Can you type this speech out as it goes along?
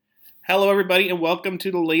Hello, everybody, and welcome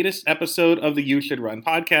to the latest episode of the You Should Run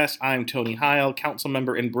podcast. I'm Tony Heil, council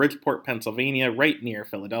member in Bridgeport, Pennsylvania, right near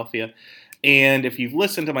Philadelphia. And if you've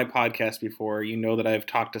listened to my podcast before, you know that I've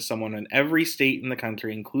talked to someone in every state in the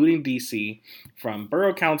country, including D.C., from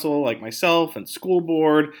borough council like myself, and school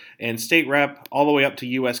board, and state rep, all the way up to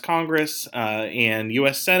U.S. Congress and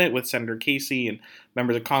U.S. Senate with Senator Casey, and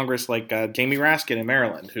members of Congress like Jamie Raskin in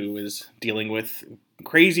Maryland, who is dealing with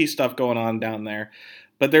crazy stuff going on down there.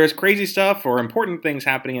 But there's crazy stuff or important things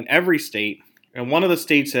happening in every state. And one of the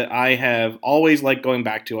states that I have always liked going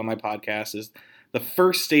back to on my podcast is the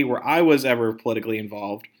first state where I was ever politically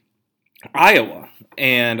involved, Iowa.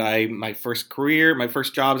 And my first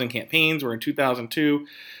jobs and campaigns were in 2002,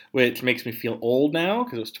 which makes me feel old now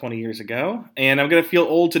because it was 20 years ago. And I'm going to feel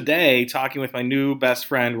old today talking with my new best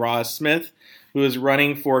friend, Roz Smith, who is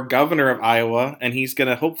running for governor of Iowa. And he's going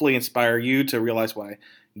to hopefully inspire you to realize why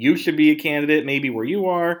you should be a candidate, maybe where you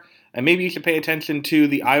are. And maybe you should pay attention to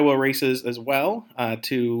the Iowa races as well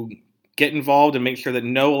to get involved and make sure that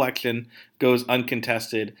no election goes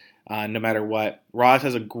uncontested no matter what. Roz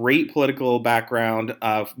has a great political background,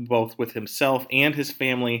 both with himself and his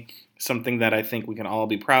family, something that I think we can all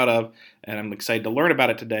be proud of, and I'm excited to learn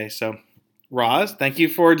about it today. So, Roz, thank you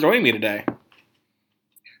for joining me today.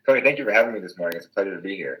 Tony, thank you for having me this morning. It's a pleasure to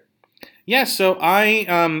be here. Yeah, so I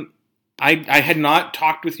had not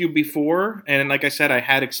talked with you before, and like I said, I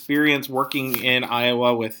had experience working in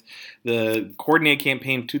Iowa with the coordinated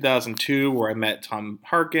campaign 2002, where I met Tom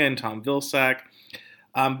Harkin, Tom Vilsack.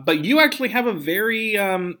 But you actually have a very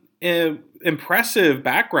impressive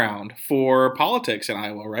background for politics in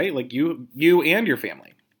Iowa, right? Like you and your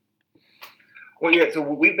family. Well, yeah, so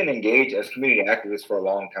we've been engaged as community activists for a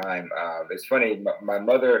long time. It's funny, my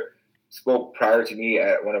mother spoke prior to me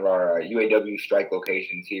at one of our UAW strike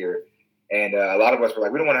locations here. And a lot of us were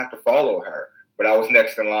like, we don't want to have to follow her. But I was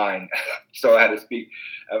next in line, so I had to speak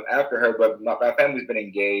after her. But my family's been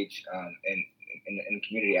engaged in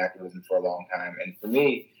community activism for a long time. And for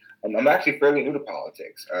me, I'm actually fairly new to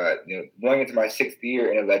politics. Going into my 6th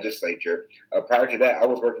year in a legislature. Prior to that, I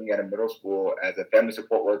was working at a middle school as a family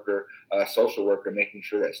support worker, social worker, making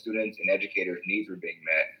sure that students and educators' needs were being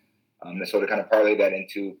met. And so to kind of parlay that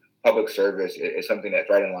into public service is something that's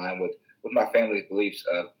right in line with my family's beliefs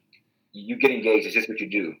of you get engaged. It's just what you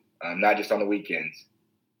do, not just on the weekends.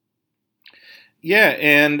 Yeah,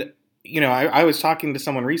 and I was talking to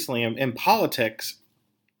someone recently in politics.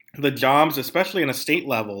 The jobs, especially in a state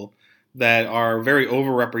level, that are very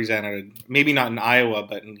overrepresented, maybe not in Iowa,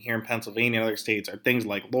 but here in Pennsylvania and other states, are things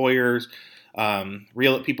like lawyers,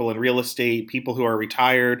 people in real estate, people who are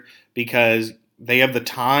retired because they have the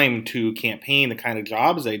time to campaign the kind of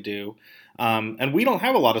jobs they do. And we don't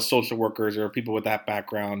have a lot of social workers or people with that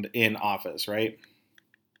background in office, right?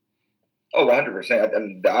 Oh, 100%.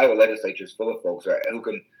 And the Iowa legislature is full of folks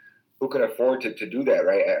who can afford to do that,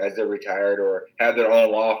 right? As they're retired or have their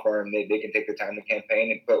own law firm, they can take the time to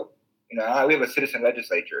campaign. But we have a citizen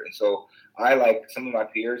legislature, and so I, like some of my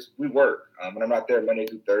peers, we work. And I'm not there Monday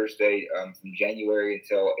through Thursday from January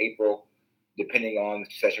until April, depending on the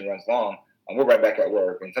session runs long. We're right back at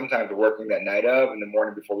work, and sometimes we're working that night of in the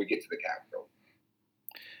morning before we get to the Capitol.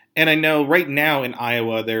 And I know right now in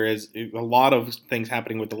Iowa there is a lot of things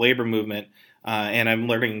happening with the labor movement, and I'm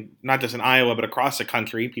learning not just in Iowa but across the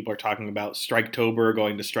country. People are talking about Striketober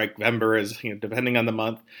going to Strikevember, as depending on the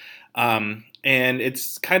month, and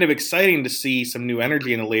it's kind of exciting to see some new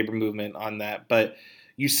energy in the labor movement on that. But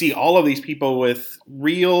you see all of these people with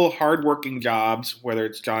real hardworking jobs, whether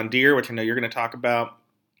it's John Deere, which I know you're going to talk about,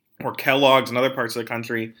 or Kellogg's and other parts of the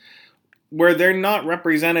country, where they're not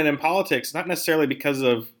represented in politics, not necessarily because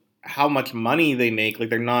of how much money they make,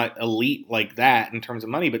 like they're not elite like that in terms of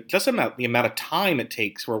money, but just the amount of time it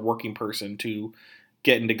takes for a working person to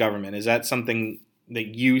get into government. Is that something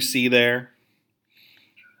that you see there?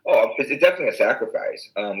 Oh, it's definitely a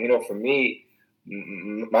sacrifice. For me,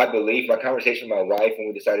 my belief, my conversation with my wife when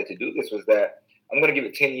we decided to do this was that I'm going to give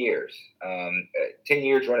it 10 years. 10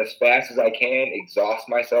 years, run as fast as I can, exhaust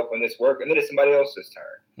myself on this work, and then it's somebody else's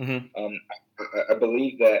turn. Mm-hmm. I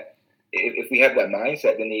believe that if we have that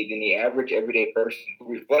mindset, then the average everyday person who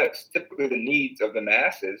reflects typically the needs of the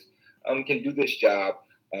masses can do this job.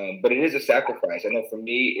 But it is a sacrifice. I know for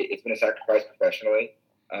me, it's been a sacrifice professionally.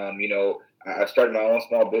 I've started my own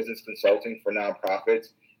small business consulting for nonprofits,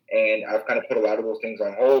 and I've kind of put a lot of those things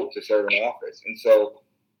on hold to serve in office. And so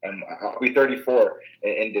I'll be 34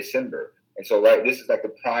 in December. And so, right, this is like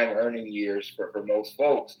the prime earning years for most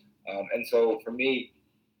folks. And so for me,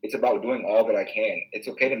 it's about doing all that I can. It's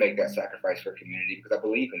okay to make that sacrifice for community because I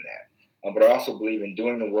believe in that. But I also believe in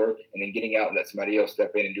doing the work and then getting out and let somebody else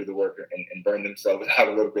step in and do the work and burn themselves out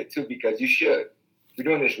a little bit too, because you should. If you're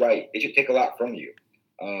doing this right, it should take a lot from you.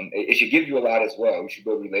 It should give you a lot as well. You should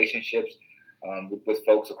build relationships with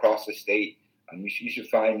folks across the state. You should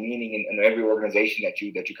find meaning in every organization that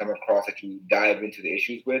you come across, that you dive into the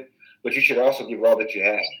issues with. But you should also give all that you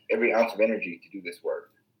have, every ounce of energy to do this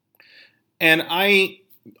work. And I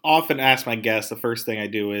often ask my guests, the first thing I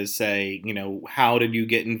do is say, how did you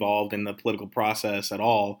get involved in the political process at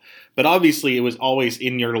all? But obviously it was always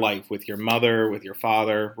in your life with your mother, with your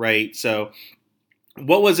father, right? So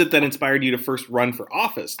what was it that inspired you to first run for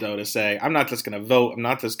office, though, to say, I'm not just going to vote, I'm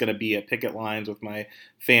not just going to be at picket lines with my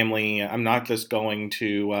family, I'm not just going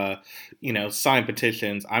to, sign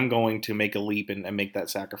petitions, I'm going to make a leap and make that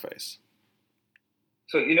sacrifice?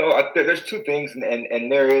 So, there's two things,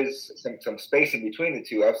 and there is some space in between the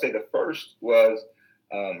two. I would say the first was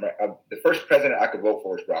the first president I could vote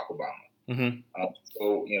for was Barack Obama. Mm-hmm.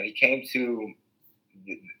 So, he came to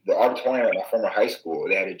the auditorium at my former high school.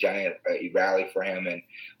 They had a giant rally for him, and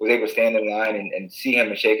was able to stand in line and see him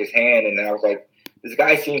and shake his hand. And I was like, this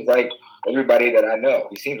guy seems like everybody that I know.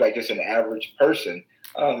 He seems like just an average person.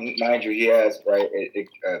 Mind you, he has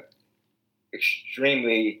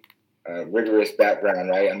extremely rigorous background,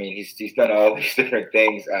 right? I mean, he's done all these different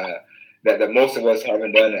things that most of us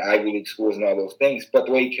haven't done in Ivy League schools and all those things. But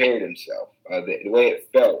the way he carried himself, the way it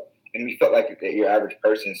felt, and he felt like your average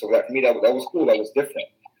person. So for me, that was cool. That was different.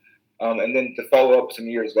 And then to follow up some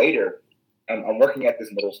years later, I'm working at this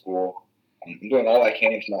middle school. I'm doing all I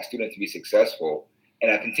can for my students to be successful. And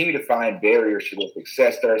I continue to find barriers to their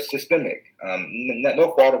success that are systemic,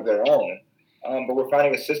 no fault of their own. But we're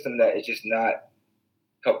finding a system that is just not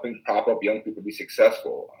helping prop up young people to be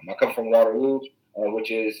successful. I come from Waterloo, which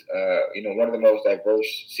is one of the most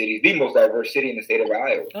diverse cities, the most diverse city in the state of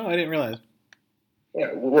Iowa. Oh, I didn't realize.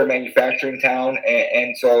 Yeah, we're a manufacturing town,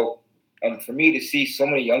 and so for me to see so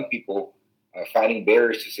many young people finding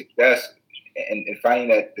barriers to success and finding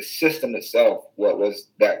that the system itself was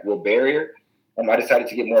that real barrier, I decided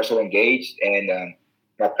to get more so engaged. And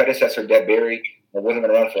my predecessor, Deb Berry, wasn't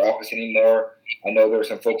going to run for office anymore. I know there were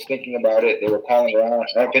some folks thinking about it. They were calling around.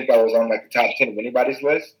 I don't think I was on the top 10 of anybody's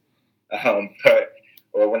list. But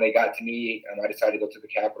when they got to me, I decided to go to the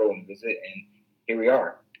Capitol and visit, and here we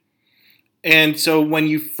are. And so when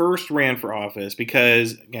you first ran for office,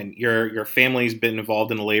 because, again, your family's been involved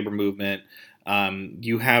in the labor movement,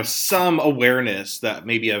 you have some awareness that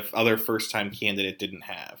maybe a other first-time candidate didn't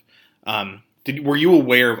have. Were you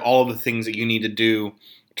aware of all of the things that you need to do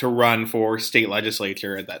to run for state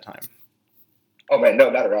legislature at that time? Oh, man, no,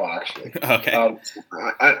 not at all, actually. Okay.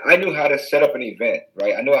 I knew how to set up an event,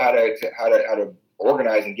 right? I knew how to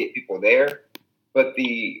organize and get people there. But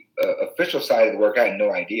the official side of the work, I had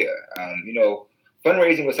no idea.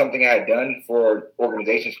 Fundraising was something I had done for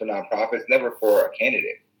organizations, for nonprofits, never for a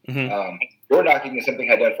candidate. Mm-hmm. Door knocking is something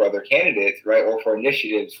I had done for other candidates, right, or for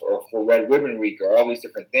initiatives, or for Red Ribbon Week, or all these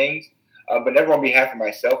different things, but never on behalf of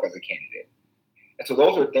myself as a candidate. And so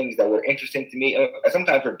those are things that were interesting to me,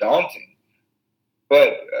 sometimes were daunting.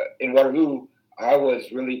 But in Waterloo, I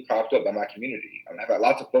was really propped up by my community. I've had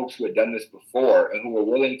lots of folks who had done this before and who were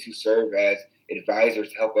willing to serve as advisors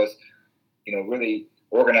to help us, really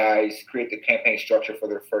organize, create the campaign structure for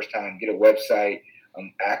their first time, get a website,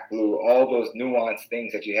 act blue, all those nuanced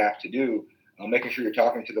things that you have to do, making sure you're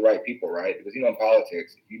talking to the right people, right? Because, in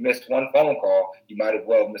politics, if you missed one phone call, you might have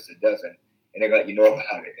well missed a dozen, and they're going to let you know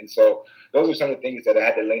about it. And so those are some of the things that I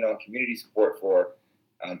had to lean on community support for,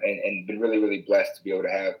 and been really, really blessed to be able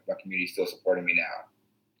to have my community still supporting me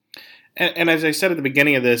now. And as I said at the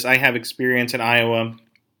beginning of this, I have experience in Iowa.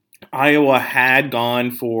 Iowa had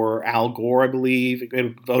gone for Al Gore, I believe.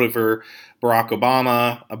 It voted for Barack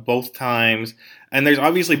Obama both times. And there's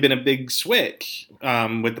obviously been a big switch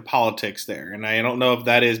with the politics there. And I don't know if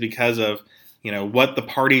that is because of, what the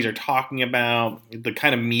parties are talking about, the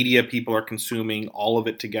kind of media people are consuming, all of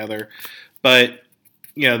it together. But,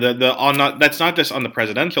 that's not just on the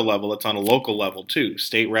presidential level, it's on a local level too.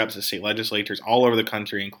 State reps and state legislatures all over the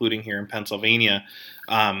country, including here in Pennsylvania,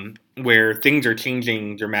 where things are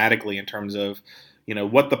changing dramatically in terms of,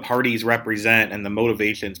 what the parties represent and the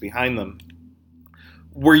motivations behind them.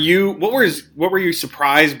 What were you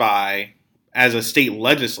surprised by as a state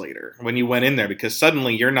legislator when you went in there? Because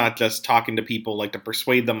suddenly you're not just talking to people like to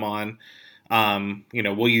persuade them on,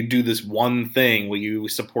 will you do this one thing? Will you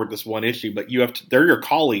support this one issue? But they're your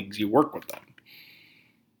colleagues. You work with them.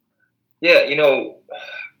 Yeah.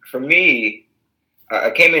 For me,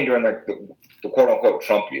 I came in during the quote unquote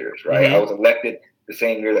Trump years, right? Mm-hmm. I was elected the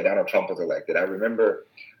same year that Donald Trump was elected. I remember,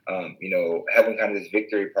 having kind of this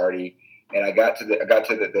victory party And I got to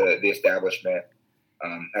the establishment.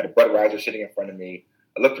 Had a Budweiser sitting in front of me.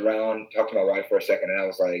 I looked around, talked to my wife for a second, and I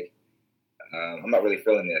was like, I'm not really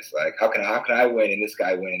feeling this. Like, how can I win and this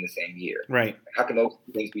guy win in the same year? Right. How can those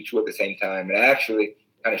things be true at the same time? And I actually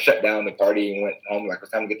kind of shut down the party and went home like,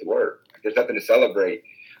 it's time to get to work. There's nothing to celebrate.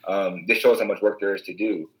 This shows how much work there is to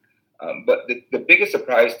do. But the biggest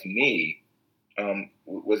surprise to me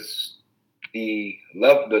was the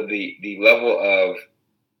level of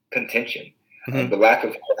contention, the lack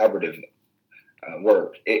of collaborative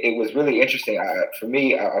work. It was really interesting. For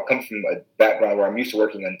me, I come from a background where I'm used to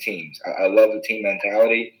working on teams. I love the team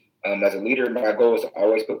mentality. As a leader, my goal is to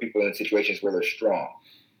always put people in situations where they're strong.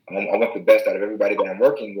 I want the best out of everybody that I'm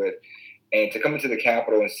working with. And to come into the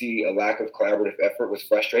Capitol and see a lack of collaborative effort was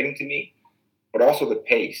frustrating to me, but also the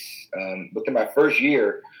pace. Within my first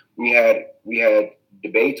year, we had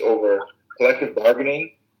debates over collective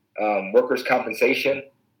bargaining, workers' compensation,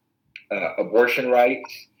 abortion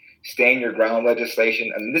rights, stand your ground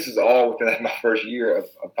legislation. I mean, this is all within my first year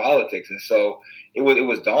of politics. And so it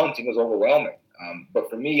was daunting, it was overwhelming. But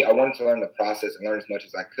for me, I wanted to learn the process and learn as much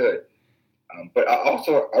as I could. But I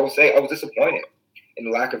would say I was disappointed in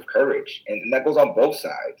the lack of courage. And that goes on both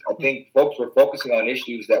sides. I think folks were focusing on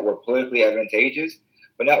issues that were politically advantageous,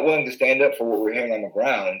 but not willing to stand up for what we're hearing on the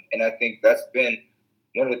ground. And I think that's been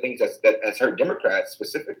one of the things that has hurt Democrats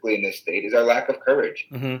specifically in this state is our lack of courage.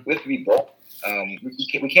 Mm-hmm. We have to be bold.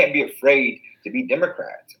 We can't be afraid to be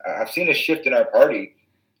Democrats. I've seen a shift in our party.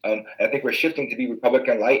 I think we're shifting to be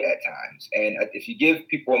Republican light at times. And if you give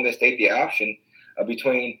people in this state the option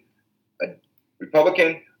between a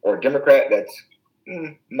Republican or a Democrat that's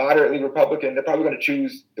moderately Republican, they're probably going to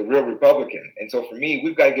choose the real Republican. And so for me,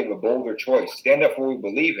 we've got to give a bolder choice, stand up for what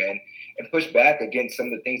we believe in, and push back against some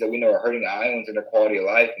of the things that we know are hurting islands and their quality of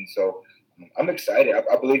life. And so I'm excited.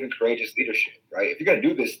 I believe in courageous leadership, right? If you're going to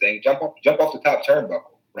do this thing, jump off the top turnbuckle,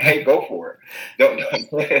 right? Go for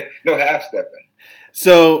it. No half stepping.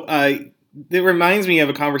 So it reminds me of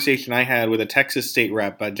a conversation I had with a Texas state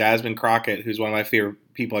rep, Jasmine Crockett, who's one of my favorite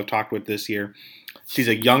people I've talked with this year. She's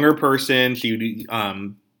a younger person. She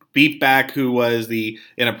beat back who was in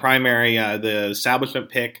a primary the establishment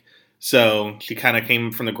pick. So she kind of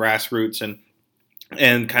came from the grassroots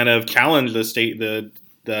and kind of challenged the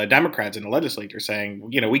Democrats in the legislature, saying,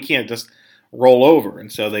 we can't just roll over.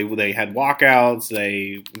 And so they had walkouts.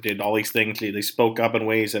 They did all these things. They spoke up in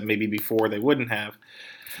ways that maybe before they wouldn't have.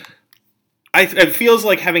 It feels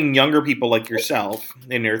like having younger people like yourself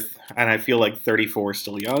and I feel like 34 is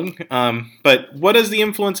still young. But what is the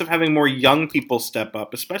influence of having more young people step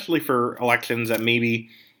up, especially for elections that maybe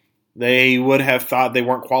they would have thought they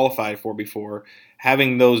weren't qualified for before,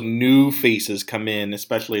 having those new faces come in,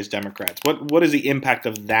 especially as Democrats? What is the impact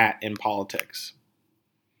of that in politics?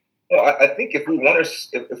 Well, I think if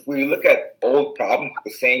we look at old problems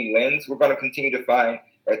with the same lens, we're going to continue to find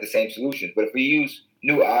the same solutions. But if we use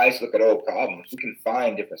new eyes to look at old problems, we can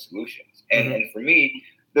find different solutions. And for me,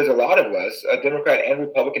 there's a lot of us, Democrat and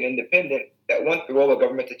Republican independent, that want the role of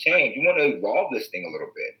government to change. We want to evolve this thing a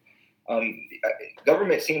little bit.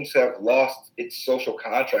 Government seems to have lost its social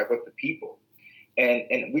contract with the people.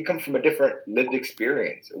 And we come from a different lived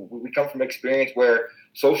experience. We come from an experience where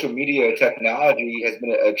social media technology has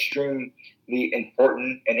been an extremely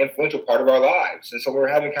important and influential part of our lives. And so we're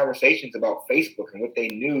having conversations about Facebook and what they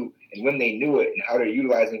knew and when they knew it and how they're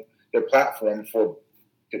utilizing their platform for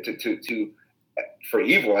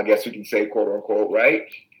evil, I guess we can say, quote unquote, right?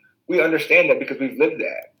 We understand that because we've lived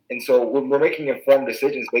that. And so we're making informed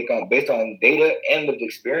decisions based on data and lived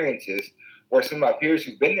experiences, where some of my peers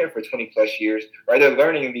who've been there for 20 plus years, right, they're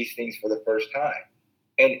learning these things for the first time.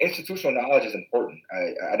 And institutional knowledge is important.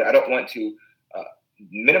 I don't want to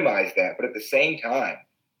minimize that, but at the same time,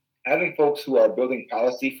 having folks who are building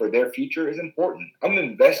policy for their future is important. I'm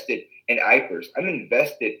invested in IPERS. I'm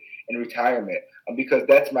invested in retirement because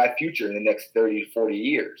that's my future in the next 30 to 40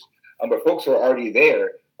 years. But folks who are already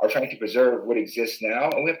there are trying to preserve what exists now,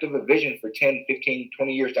 and we have to have a vision for 10, 15,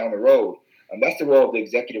 20 years down the road. That's the role of the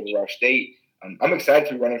executive of our state. I'm excited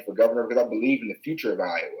to be running for governor because I believe in the future of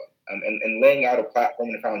Iowa and laying out a platform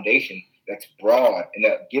and a foundation that's broad and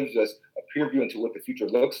that gives us a peer view into what the future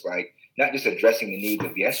looks like, not just addressing the needs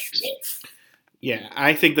of yesterday. Yeah,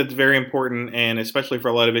 I think that's very important, and especially for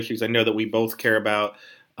a lot of issues I know that we both care about.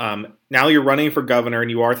 Now you're running for governor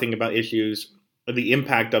and you are thinking about issues, the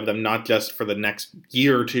impact of them, not just for the next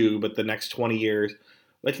year or two, but the next 20 years,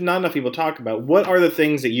 which not enough people talk about. What are the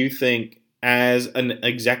things that you think as an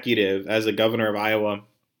executive, as a governor of Iowa,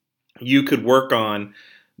 you could work on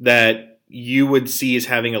that you would see as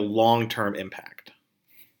having a long-term impact?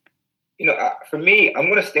 For me, I'm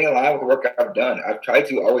going to stay in line with the work I've done. I've tried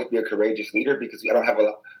to always be a courageous leader because I don't have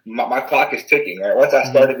my clock is ticking, right? Once I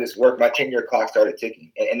started this work, my 10-year clock started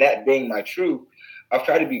ticking. And that being my truth, I've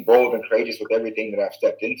tried to be bold and courageous with everything that I've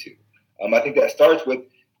stepped into. I think that starts with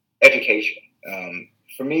education.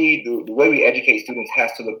 For me, the way we educate students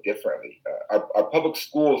has to look differently. Our public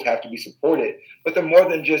schools have to be supported, but they're more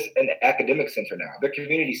than just an academic center now. They're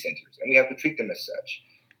community centers, and we have to treat them as such.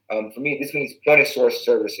 For me, this means point of source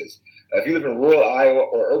services. If you live in rural Iowa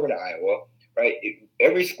or urban Iowa, right,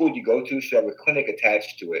 every school you go to should have a clinic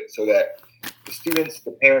attached to it so that the students,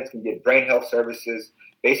 the parents can get brain health services,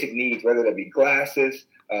 basic needs, whether that be glasses,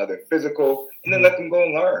 their physical, and then let them go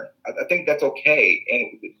and learn. I think that's okay.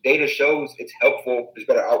 And the data shows it's helpful. There's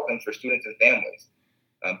better outcomes for students and families.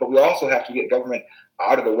 But we also have to get government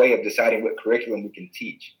out of the way of deciding what curriculum we can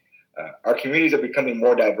teach. Our communities are becoming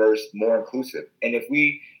more diverse, more inclusive. And if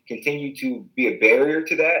we continue to be a barrier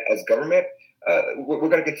to that as government, we're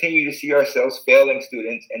going to continue to see ourselves failing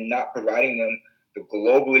students and not providing them the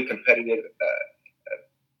globally competitive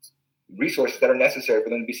resources that are necessary for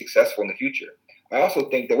them to be successful in the future. I also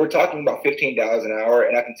think that we're talking about $15 an hour,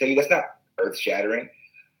 and I can tell you that's not earth-shattering.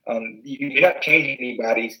 You're not changing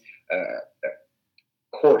anybody's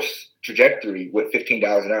course trajectory with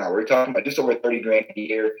 $15 an hour. We're talking about just over $30,000 a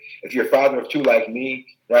year. If you're a father of two like me,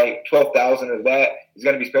 right, $12,000 of that is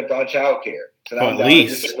going to be spent on childcare. So now I'm down to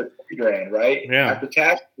just over $30,000, right? Yeah. After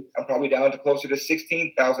tax, I'm probably down to closer to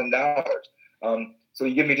 $16,000. So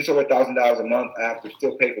you give me just over $1,000 a month. I have to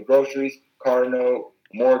still pay for groceries, car note,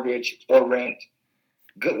 mortgage, or rent.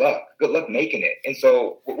 Good luck. Good luck making it. And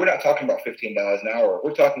so we're not talking about $15 an hour.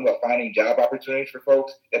 We're talking about finding job opportunities for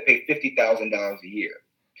folks that pay $50,000 a year.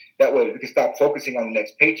 That way we can stop focusing on the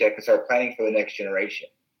next paycheck and start planning for the next generation.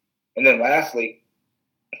 And then lastly,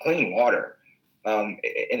 clean water.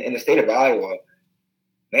 In the state of Iowa,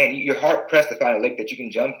 man, you're hard pressed to find a lake that you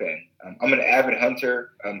can jump in. I'm an avid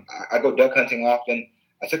hunter. I go duck hunting often.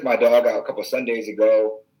 I took my dog out a couple of Sundays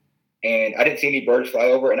ago, and I didn't see any birds fly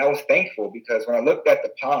over. And I was thankful because when I looked at the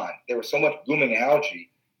pond, there was so much blooming algae.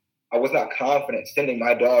 I was not confident sending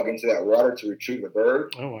my dog into that water to retrieve a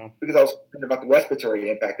bird. Oh, wow. Because I was concerned about the respiratory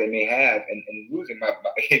impact they may have and losing my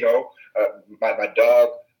dog,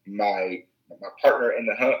 my partner in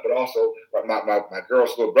the hunt, but also my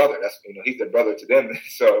girl's little brother. That's he's their brother to them.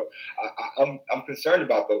 So I'm concerned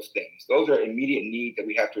about those things. Those are immediate needs that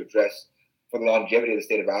we have to address for the longevity of the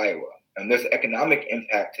state of Iowa. And there's an economic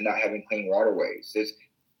impact to not having clean waterways. There's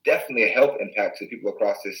definitely a health impact to people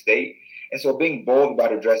across this state. And so being bold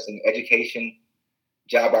about addressing education,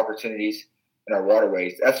 job opportunities, and our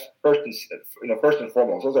waterways, that's first and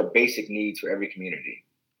foremost. Those are basic needs for every community.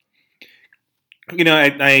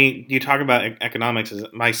 You talk about economics.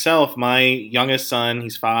 Myself, my youngest son,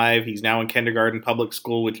 he's 5. He's now in kindergarten, public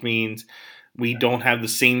school, which means we don't have the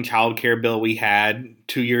same child care bill we had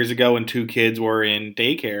 2 years ago when 2 kids were in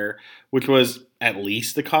daycare, which was at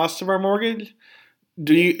least the cost of our mortgage.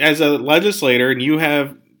 Do you, as a legislator, and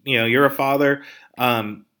you're a father,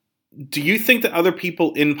 do you think that other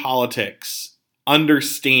people in politics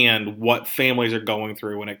understand what families are going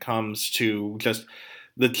through when it comes to just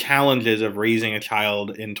the challenges of raising a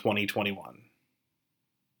child in 2021?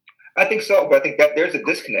 I think so, but I think that there's a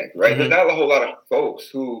disconnect, right? Mm-hmm. There's not a whole lot of folks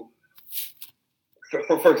who,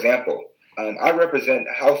 for example, I represent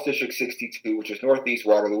House District 62, which is Northeast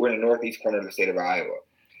Waterloo. We're in the northeast corner of the state of Iowa.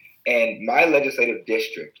 And my legislative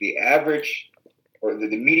district, the average or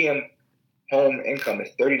the median home income is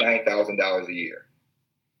 $39,000 a year.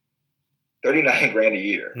 $39,000 a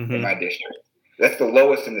year in my district. That's the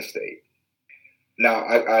lowest in the state. Now,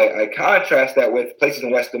 I contrast that with places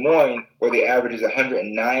in West Des Moines where the average is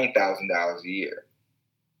 $109,000 a year.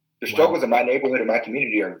 The struggles in my neighborhood and my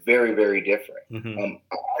community are very, very different.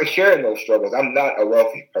 I share in those struggles. I'm not a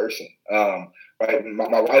wealthy person. Right?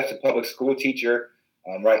 My wife's a public school teacher.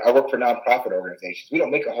 Right? I work for nonprofit organizations. We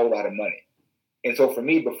don't make a whole lot of money. And so for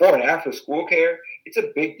me, before and after school care, it's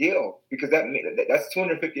a big deal because that's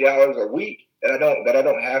 $250 a week that I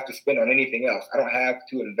don't have to spend on anything else. I don't have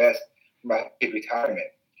to invest in my kid's retirement.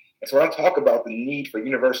 And so when I talk about the need for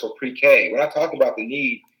universal pre-K, when I talk about the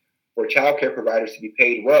need for child care providers to be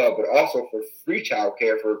paid well, but also for free child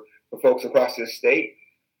care for folks across this state,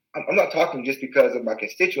 I'm not talking just because of my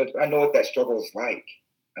constituents, but I know what that struggle is like.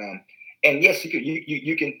 And yes,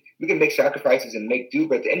 you can make sacrifices and make do,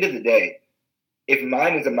 but at the end of the day, if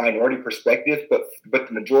mine is a minority perspective, but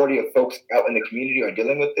the majority of folks out in the community are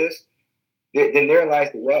dealing with this, then there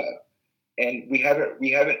lies the rub. And we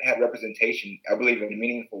haven't had representation, I believe, in a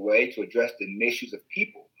meaningful way to address the issues of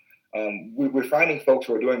people. We're finding folks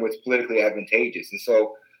who are doing what's politically advantageous. And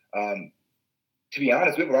so to be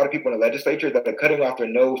honest, we have a lot of people in the legislature that are cutting off their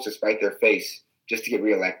nose to spite their face just to get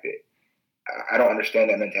reelected. I don't understand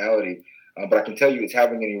that mentality, but I can tell you it's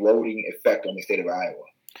having an eroding effect on the state of Iowa.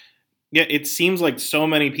 Yeah, it seems like so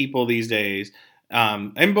many people these days,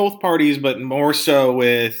 in both parties, but more so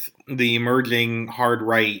with the emerging hard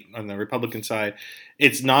right on the Republican side,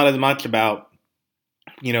 it's not as much about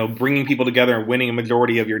bringing people together and winning a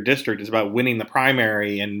majority of your district. It's about winning the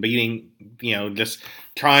primary and beating, just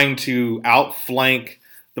trying to outflank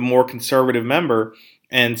the more conservative member.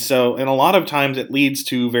 And a lot of times it leads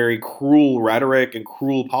to very cruel rhetoric and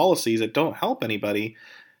cruel policies that don't help anybody.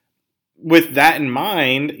 With that in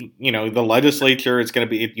mind, the legislature is going to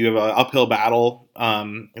be, you have an uphill battle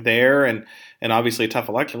there and obviously a tough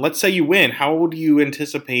election. Let's say you win. How do you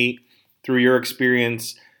anticipate, through your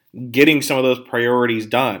experience, getting some of those priorities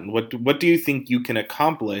done? What do you think you can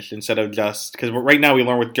accomplish instead of just, because right now we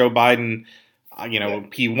learn with Joe Biden,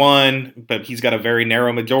 he won, but he's got a very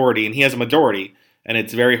narrow majority, and he has a majority, and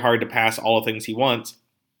it's very hard to pass all the things he wants.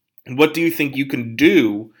 What do you think you can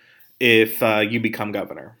do if you become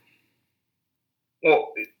governor?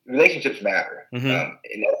 Well, relationships matter. Mm-hmm.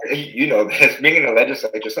 Being in the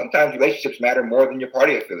legislature, sometimes relationships matter more than your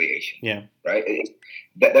party affiliation. Yeah. Right?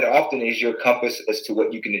 That often is your compass as to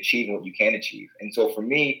what you can achieve and what you can achieve. And so for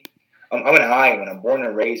me, I'm an Iowan. I'm born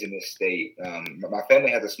and raised in this state. My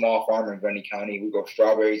family has a small farm in Grundy County. We grow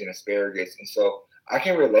strawberries and asparagus. And so I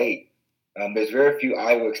can relate. There's very few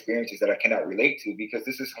Iowa experiences that I cannot relate to because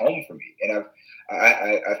this is home for me. And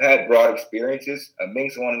I've had broad experiences.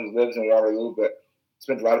 Being someone who lives in Waterloo, but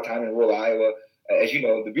spent a lot of time in rural Iowa. As you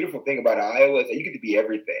know, the beautiful thing about Iowa is that you get to be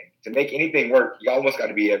everything. To make anything work, you almost got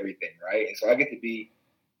to be everything, right? And so I get to be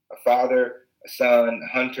a father, a son, a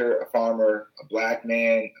hunter, a farmer, a black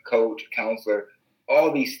man, a coach, a counselor,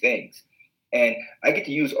 all these things. And I get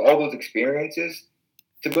to use all those experiences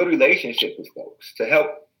to build relationships with folks, to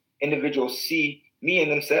help individuals see me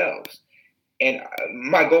and themselves. And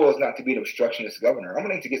my goal is not to be an obstructionist governor. I'm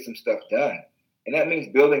wanting to get some stuff done. And that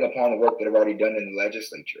means building upon the work that I've already done in the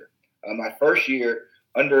legislature. My first year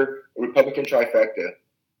under a Republican trifecta,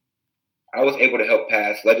 I was able to help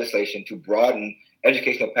pass legislation to broaden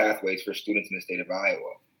educational pathways for students in the state of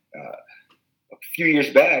Iowa. A few years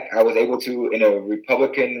back, I was able to, in a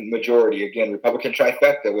Republican majority, again, Republican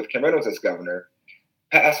trifecta with Kim Reynolds as governor,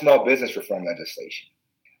 pass small business reform legislation.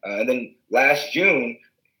 And then last June,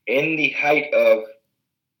 in the height of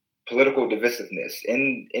political divisiveness,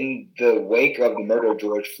 in the wake of the murder of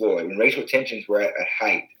George Floyd, when racial tensions were at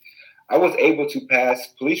height, I was able to pass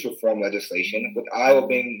police reform legislation, with Iowa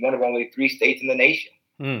being one of only 3 states in the nation.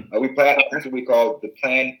 We passed what we call the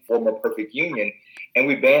Plan for a More Perfect Union, and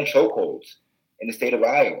we banned chokeholds in the state of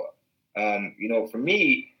Iowa. For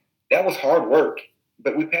me, that was hard work,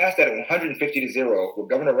 but we passed that at 150-0, with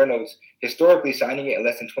Governor Reynolds historically signing it in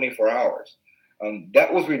less than 24 hours.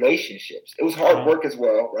 That was relationships. It was hard work as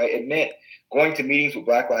well, right? It meant going to meetings with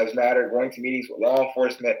Black Lives Matter, going to meetings with law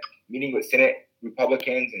enforcement, meeting with Senate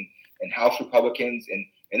Republicans and House Republicans,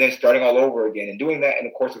 and then starting all over again and doing that in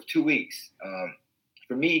the course of 2 weeks.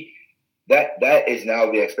 For me, that is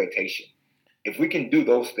now the expectation. If we can do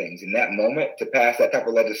those things in that moment to pass that type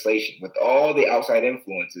of legislation with all the outside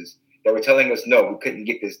influences that were telling us, no, we couldn't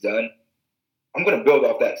get this done, I'm going to build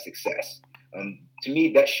off that success. To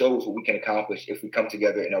me, that shows what we can accomplish if we come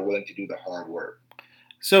together and are willing to do the hard work.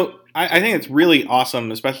 So I think it's really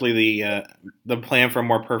awesome, especially the Plan for a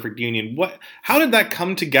More Perfect Union. How did that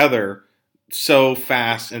come together so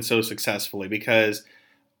fast and so successfully? Because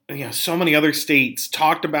so many other states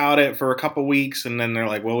talked about it for a couple weeks, and then they're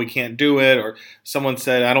like, "Well, we can't do it," or someone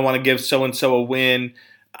said, "I don't want to give so and so a win."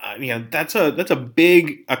 That's a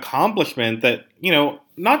big accomplishment that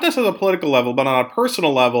not just at a political level, but on a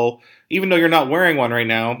personal level. Even though you're not wearing one right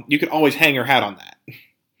now, you could always hang your hat on that.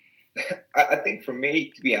 I think for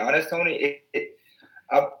me, to be honest, Tony,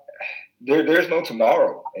 there's no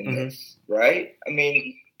tomorrow in this, right? I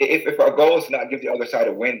mean, if our goal is to not give the other side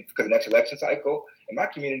a win because of the next election cycle, in my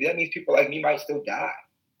community, that means people like me might still die.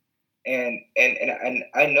 And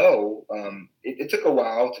I know it took a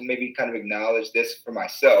while to maybe kind of acknowledge this for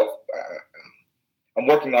myself. I'm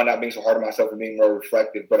working on not being so hard on myself and being more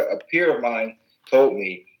reflective. But a peer of mine told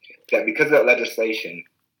me that because of that legislation,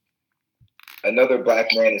 another Black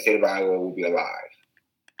man in the state of Iowa will be alive.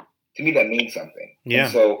 To me, that means something. Yeah.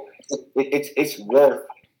 And so it's worth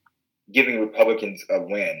giving Republicans a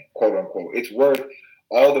win, quote unquote. It's worth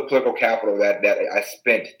all the political capital that I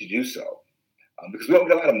spent to do so. Because we don't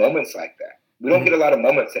get a lot of moments like that. We don't get a lot of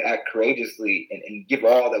moments to act courageously and give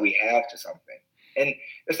all that we have to something. And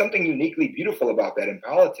there's something uniquely beautiful about that in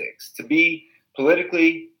politics. To be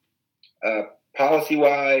politically,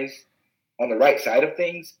 policy-wise, on the right side of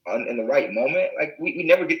things in the right moment. Like we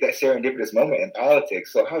never get that serendipitous moment in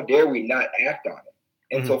politics. So how dare we not act on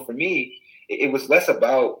it? And so for me, it was less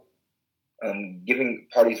about giving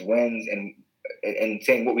parties wins and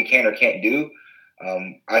saying what we can or can't do.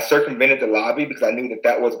 I circumvented the lobby because I knew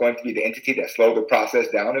that was going to be the entity that slowed the process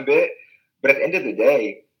down a bit. But at the end of the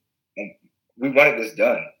day, we wanted this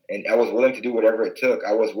done, and I was willing to do whatever it took.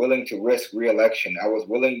 I was willing to risk re-election. I was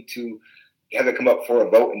willing to have it come up for a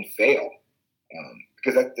vote and fail,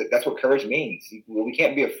 because that's what courage means. We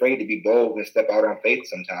can't be afraid to be bold and step out on faith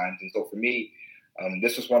sometimes. And so for me,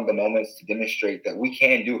 this was one of the moments to demonstrate that we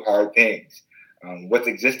can do hard things. What's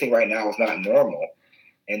existing right now is not normal.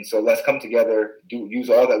 And so let's come together, use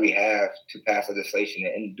all that we have to pass legislation.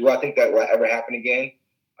 And do I think that will ever happen again?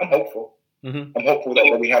 I'm hopeful. Mm-hmm. I'm hopeful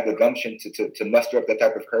that we have the gumption to muster up that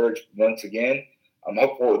type of courage once again. I'm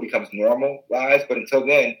hopeful it becomes normalized. But until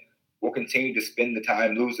then, we'll continue to spend the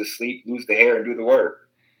time, lose the sleep, lose the hair, and do the work.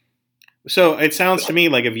 So it sounds to me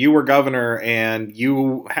like if you were governor and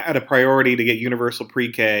you had a priority to get universal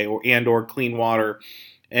pre-K or clean water,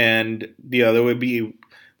 and there would be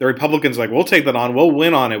the Republicans like, we'll take that on, we'll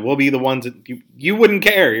win on it, we'll be the ones that you wouldn't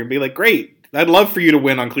care. You'd be like, great, I'd love for you to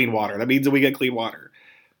win on clean water. That means that we get clean water.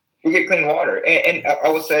 We get clean water. And I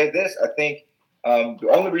will say this, I think the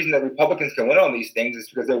only reason that Republicans can win on these things is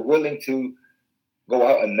because they're willing to go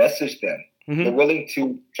out and message them. Mm-hmm. They're willing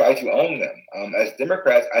to try to own them. As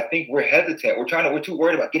Democrats, I think we're hesitant. We're too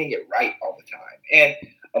worried about getting it right all the time. And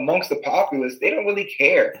amongst the populace, they don't really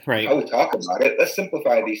care how we talk about it. Let's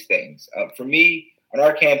simplify these things. For me, on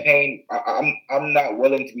our campaign, I'm not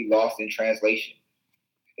willing to be lost in translation.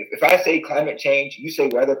 If I say climate change, you say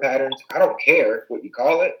weather patterns, I don't care what you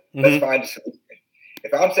call it. Mm-hmm. Let's find a solution.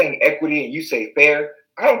 If I'm saying equity and you say fair,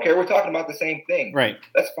 I don't care. We're talking about the same thing. Right.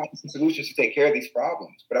 Let's find some solutions to take care of these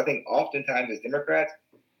problems. But I think oftentimes as Democrats,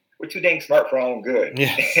 we're too dang smart for our own good.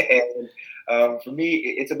 Yes. And for me,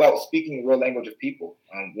 it's about speaking the real language of people.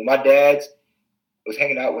 When my dad was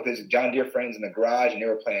hanging out with his John Deere friends in the garage and they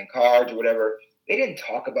were playing cards or whatever, they didn't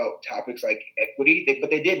talk about topics like equity, but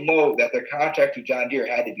they did know that their contract to John Deere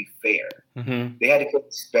had to be fair. Mm-hmm. They had to feel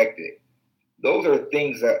respected. Those are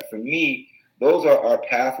things that, for me, those are our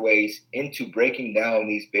pathways into breaking down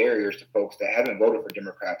these barriers to folks that haven't voted for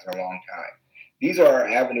Democrats in a long time. These are our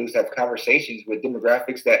avenues to have conversations with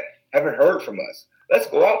demographics that haven't heard from us. Let's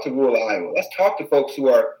go out to rural Iowa. Let's talk to folks who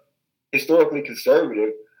are historically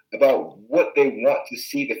conservative about what they want to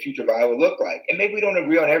see the future of Iowa look like. And maybe we don't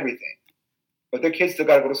agree on everything, but their kids still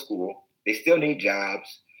got to go to school. They still need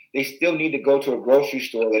jobs. They still need to go to a grocery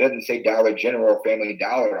store that doesn't say Dollar General or Family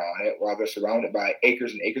Dollar on it while they're surrounded by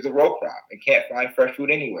acres and acres of row crop and can't find fresh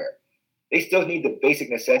food anywhere. They still need the basic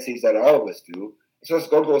necessities that all of us do. So let's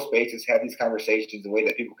go to those spaces, have these conversations in a way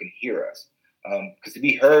that people can hear us. Because to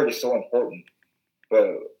be heard is so important. But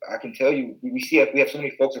I can tell you, we have so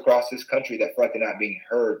many folks across this country that feel like they're not being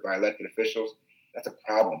heard by elected officials. That's a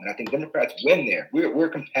problem. And I think Democrats win there. We're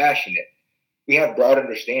compassionate. We have broad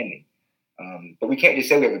understanding. But we can't just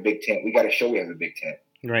say we have a big tent. We got to show we have a big tent.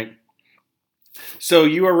 Right. So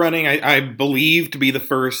you are running, I believe, to be the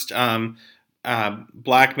first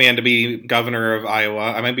black man to be governor of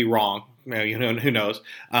Iowa. I might be wrong. Who knows?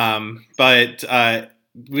 But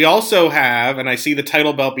we also have, and I see the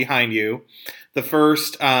title belt behind you, the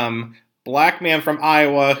first black man from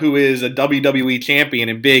Iowa who is a WWE champion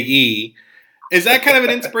in Big E. Is that kind of an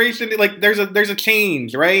inspiration? Like, there's a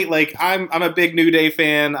change, right? Like, I'm a big New Day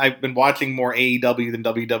fan. I've been watching more AEW than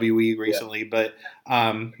WWE recently, but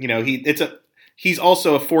he's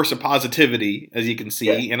also a force of positivity, as you can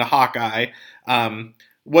see, and a Hawkeye.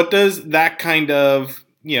 What does that kind of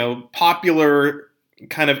popular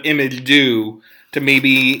kind of image do to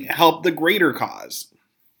maybe help the greater cause?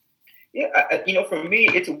 Yeah, for me,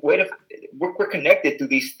 it's a way to we're connected through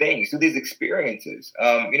these things, through these experiences.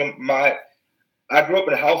 I grew up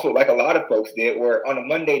in a household like a lot of folks did, where on a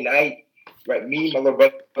Monday night, right, me, my little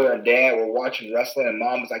brother, and dad were watching wrestling, and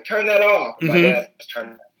mom was like, "Turn that off." Mm-hmm. My dad was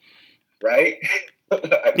turning it off, right?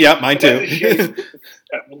 Yeah, mine too.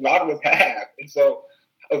 A lot of us have, and so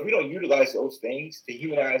if we don't utilize those things to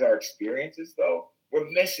humanize our experiences, though, we're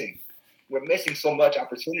missing so much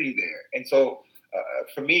opportunity there. And so,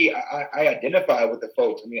 for me, I identify with the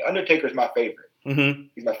folks. I mean, Undertaker's my favorite. Mm-hmm.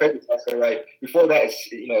 He's my favorite wrestler, right? Before that,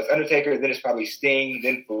 it's Undertaker, then it's probably Sting,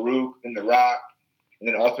 then Farouk, then The Rock, and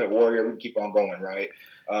then Ultimate Warrior. We can keep on going, right?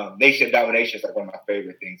 Nation of Domination is like one of my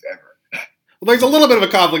favorite things ever. Well, there's a little bit of a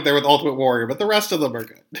conflict there with Ultimate Warrior, but the rest of them are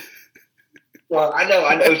good. Well, I know.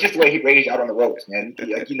 It was just the way he raged out on the ropes, man.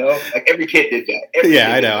 Like every kid did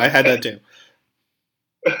that. I know. I had that too.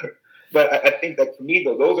 But I think that for me,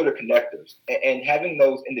 though, those are the connectors, and having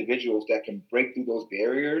those individuals that can break through those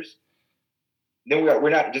barriers, then we're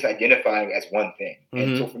not just identifying as one thing. Mm-hmm.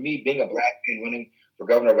 And so for me, being a black man running for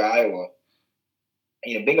governor of Iowa,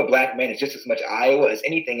 being a black man is just as much Iowa as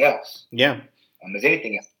anything else. Yeah. As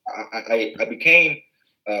anything else. I became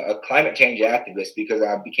a climate change activist because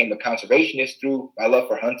I became a conservationist through my love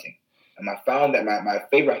for hunting. And I found that my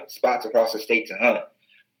favorite spots across the state to hunt,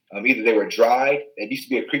 either they were dried, there used to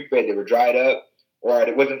be a creek bed, they were dried up, or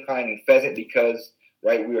I wasn't finding pheasant because,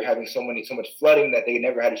 right, we were having so much flooding that they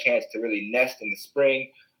never had a chance to really nest in the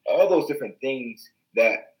spring. All those different things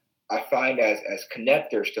that I find as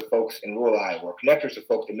connectors to folks in rural Iowa, or connectors to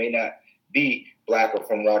folks that may not be Black or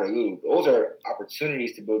from Waterloo. Those are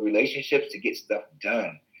opportunities to build relationships, to get stuff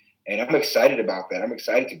done. And I'm excited about that. I'm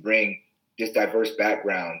excited to bring this diverse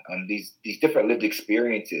background, these different lived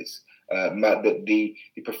experiences, the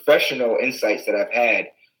professional insights that I've had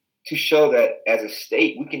to show that as a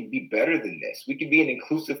state, we can be better than this. We can be an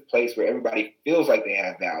inclusive place where everybody feels like they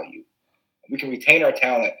have value. We can retain our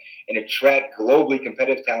talent and attract globally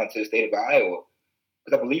competitive talent to the state of Iowa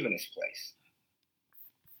because I believe in this place.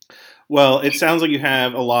 Well, it sounds like you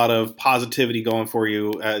have a lot of positivity going for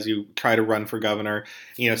you as you try to run for governor.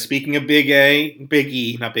 Speaking of Big E,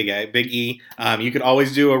 you could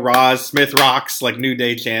always do a Roz Smith Rocks like New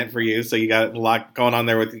Day chant for you. So you got a lot going on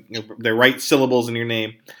there with the right syllables in your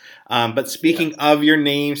name. But speaking of your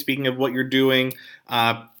name, speaking of what you're doing,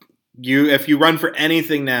 if you run for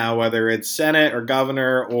anything now, whether it's Senate or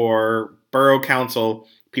governor or borough council,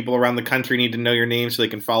 people around the country need to know your name so they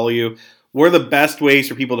can follow you. What are the best ways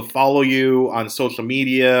for people to follow you on social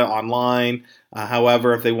media, online,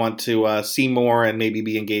 however, if they want to see more and maybe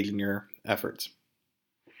be engaged in your efforts?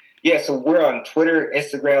 Yeah, so we're on Twitter,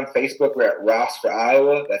 Instagram, Facebook. We're at Ross for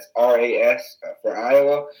Iowa. That's RAS for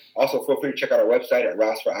Iowa. Also, feel free to check out our website at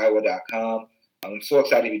rossforiowa.com. I'm so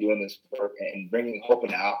excited to be doing this work and bringing hope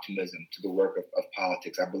and optimism to the work of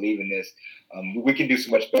politics. I believe in this. We can do so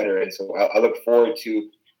much better. And so I look forward to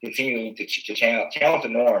continuing to challenge the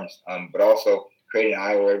norms, but also creating an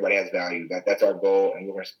Iowa where everybody has value. That's our goal, and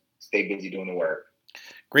we're going to stay busy doing the work.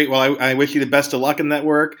 Great. Well, I wish you the best of luck in that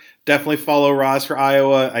work. Definitely follow Roz for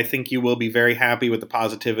Iowa. I think you will be very happy with the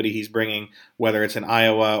positivity he's bringing, whether it's in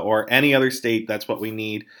Iowa or any other state. That's what we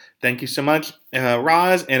need. Thank you so much,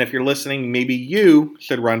 Roz. And if you're listening, maybe you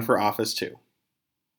should run for office too.